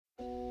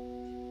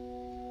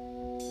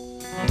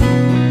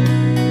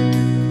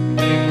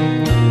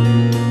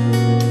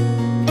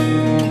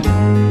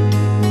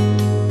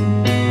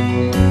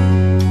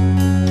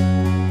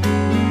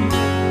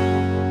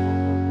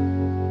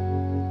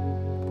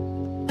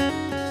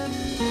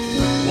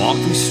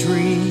Walked these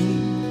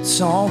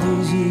streets all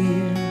these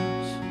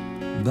years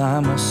by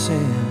myself,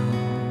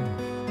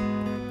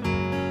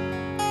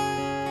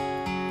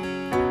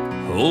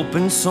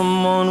 hoping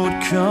someone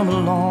would come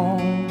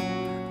along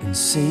and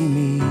save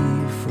me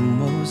from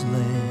what was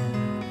left.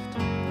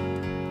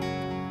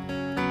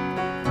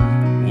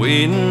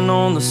 Waiting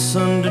on the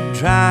sun to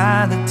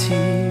dry the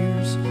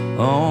tears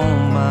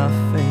on my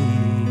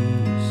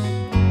face.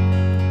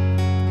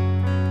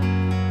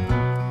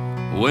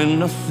 When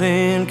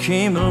nothing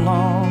came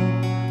along,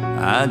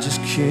 I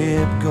just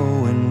kept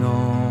going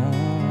on.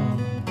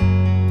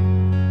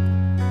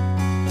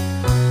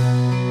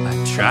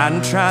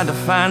 I tried to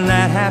find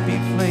that happy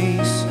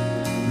place,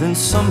 then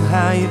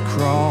somehow you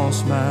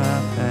crossed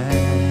my path,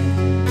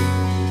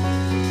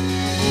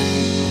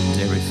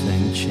 and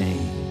everything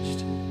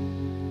changed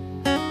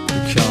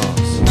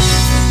because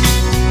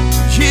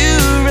you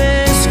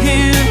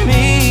rescued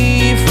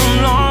me from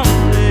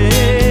lonely,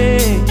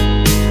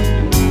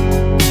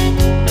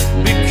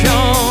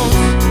 because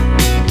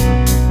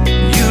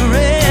you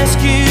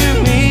rescued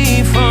me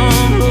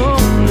from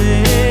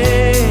lonely.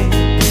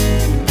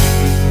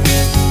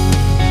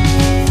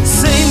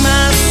 Save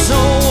my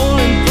soul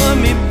and put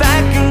me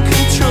back in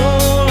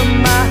control of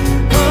my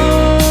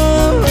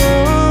heart.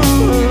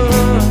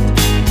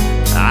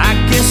 I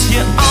guess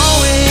you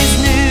always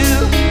knew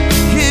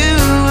you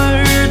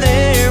were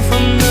there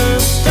from the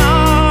start.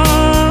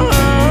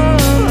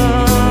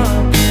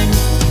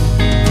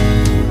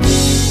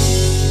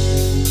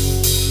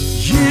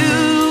 You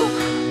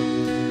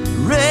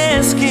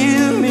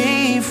rescue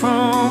me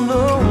from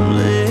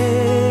lonely.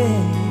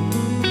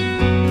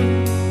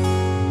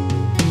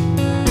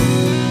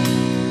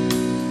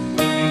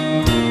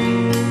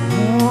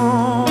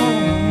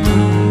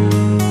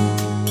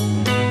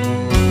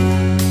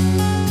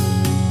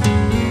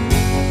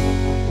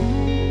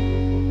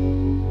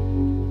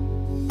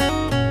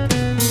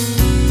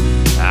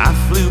 I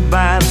flew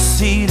by the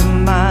seat of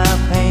my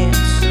pants.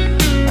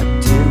 I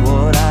did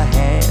what I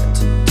had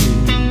to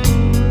do.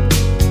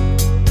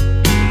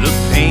 The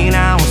pain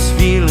I was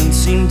feeling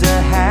seemed to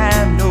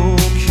have no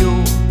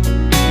cure.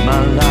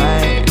 My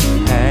life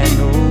had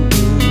no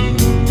blue.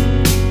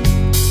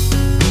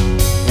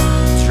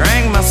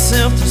 Drank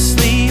myself to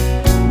sleep,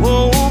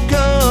 woke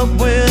up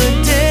with a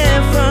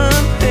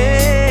different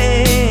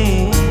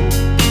pain.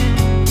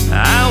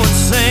 I would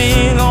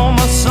sing all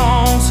my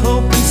songs,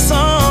 hoping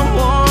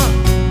someone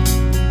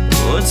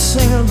would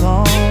sing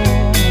along.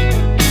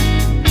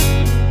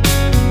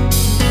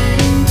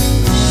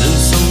 Then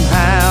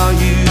somehow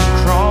you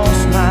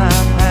crossed my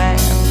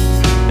path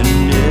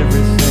and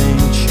everything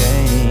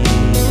changed.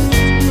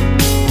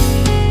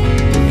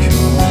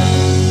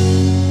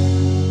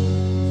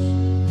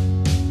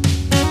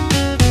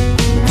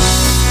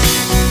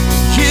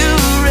 You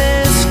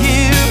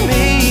rescued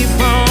me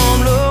from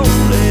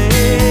lonely.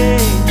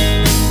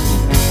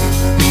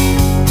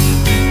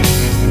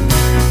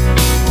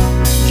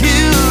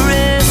 You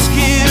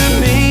rescued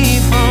me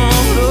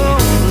from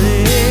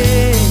lonely.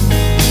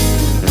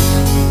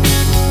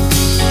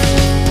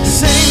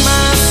 Save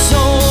my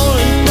soul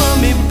and put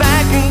me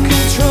back in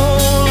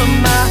control of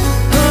my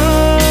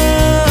heart.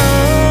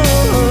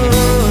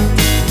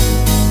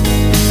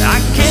 I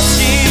guess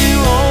you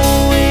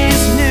always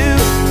knew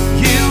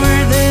you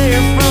were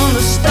there from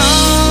the start,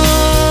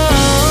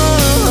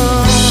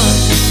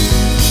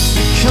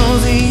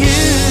 because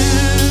you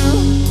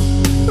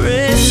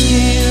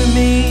rescued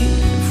me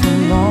from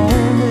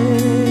lonely.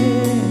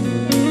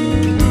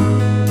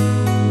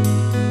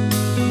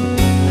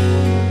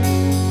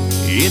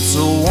 It's a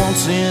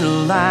once in a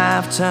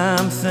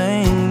lifetime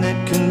thing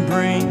that can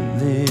bring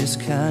this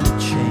kind of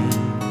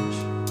change.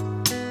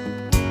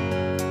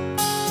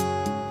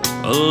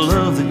 A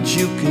love that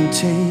you can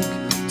take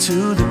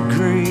to the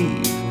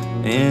grave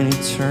and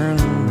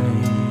eternal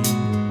rain.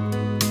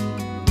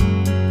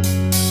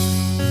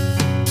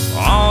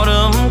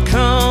 Autumn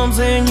comes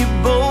and you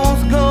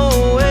both go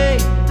away,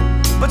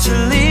 but you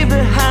leave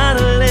behind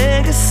a letter